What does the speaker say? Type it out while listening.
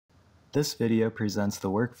This video presents the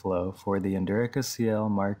workflow for the Endurica CL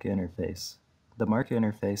Marc interface. The Marc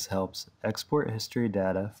interface helps export history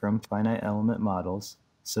data from finite element models,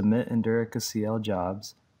 submit Endurica CL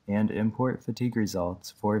jobs, and import fatigue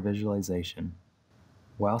results for visualization.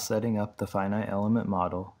 While setting up the finite element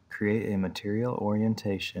model, create a material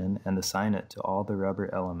orientation and assign it to all the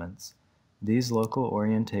rubber elements. These local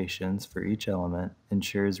orientations for each element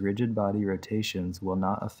ensures rigid body rotations will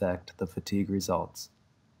not affect the fatigue results.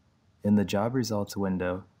 In the Job Results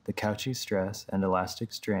window, the Cauchy stress and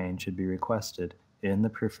elastic strain should be requested in the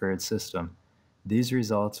preferred system. These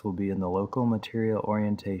results will be in the local material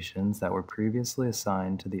orientations that were previously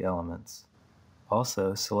assigned to the elements.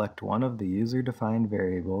 Also, select one of the user-defined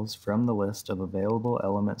variables from the list of available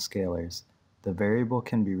element scalars. The variable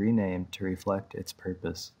can be renamed to reflect its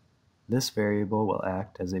purpose. This variable will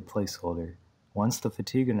act as a placeholder. Once the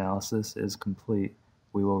fatigue analysis is complete,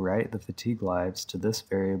 we will write the fatigue lives to this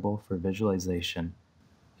variable for visualization.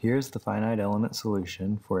 Here's the finite element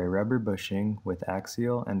solution for a rubber bushing with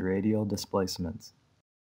axial and radial displacements.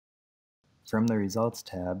 From the Results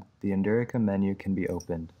tab, the Endurica menu can be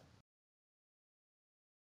opened.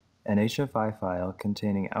 An HFI file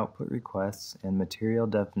containing output requests and material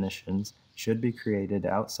definitions should be created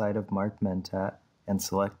outside of Marc Mentat and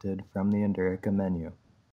selected from the Endurica menu.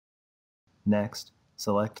 Next,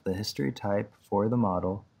 select the history type for the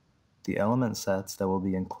model, the element sets that will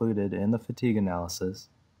be included in the fatigue analysis,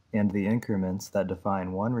 and the increments that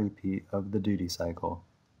define one repeat of the duty cycle.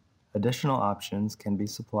 Additional options can be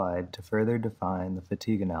supplied to further define the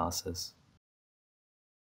fatigue analysis.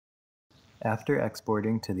 After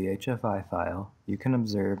exporting to the HFI file, you can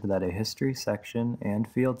observe that a history section and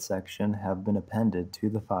field section have been appended to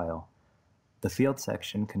the file. The field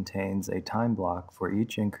section contains a time block for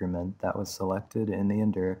each increment that was selected in the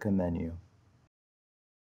Endurica menu.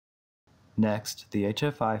 Next, the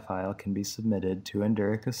HFI file can be submitted to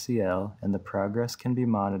Endurica CL and the progress can be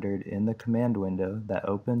monitored in the command window that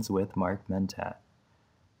opens with Marc Mentat.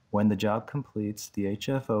 When the job completes, the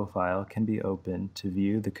HFO file can be opened to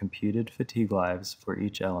view the computed fatigue lives for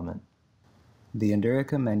each element. The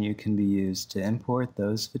Endurica menu can be used to import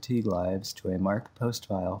those fatigue lives to a Marc post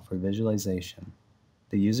file for visualization.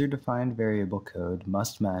 The user-defined variable code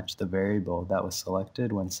must match the variable that was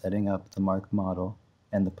selected when setting up the Marc model,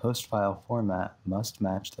 and the post file format must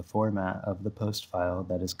match the format of the post file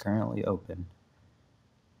that is currently open.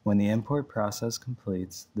 When the import process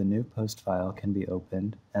completes, the new post file can be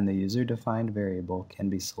opened and the user-defined variable can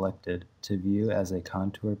be selected to view as a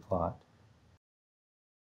contour plot.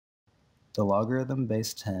 The logarithm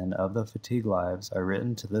base 10 of the fatigue lives are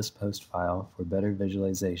written to this post file for better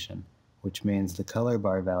visualization, which means the color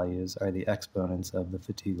bar values are the exponents of the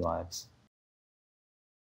fatigue lives.